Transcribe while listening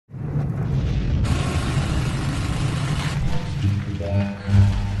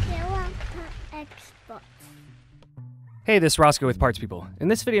Xbox. Hey, this is Roscoe with Parts People. In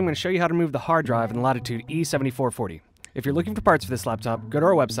this video, I'm going to show you how to remove the hard drive in the Latitude E7440. If you're looking for parts for this laptop, go to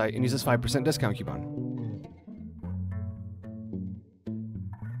our website and use this 5% discount coupon.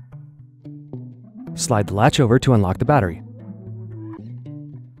 Slide the latch over to unlock the battery.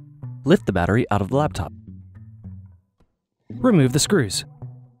 Lift the battery out of the laptop. Remove the screws.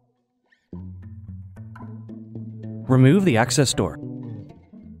 Remove the access door.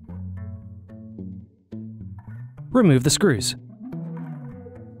 Remove the screws.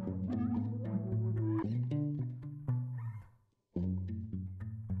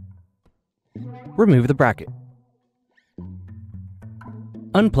 Remove the bracket.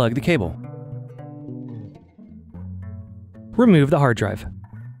 Unplug the cable. Remove the hard drive.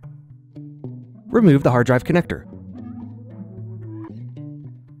 Remove the hard drive connector.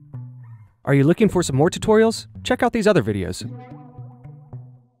 Are you looking for some more tutorials? Check out these other videos.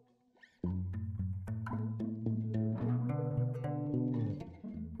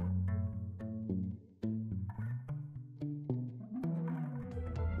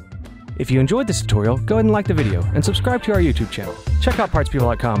 If you enjoyed this tutorial, go ahead and like the video and subscribe to our YouTube channel. Check out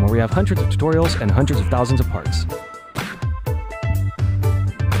partspeople.com where we have hundreds of tutorials and hundreds of thousands of parts.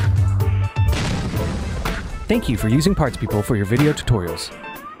 Thank you for using Parts People for your video tutorials.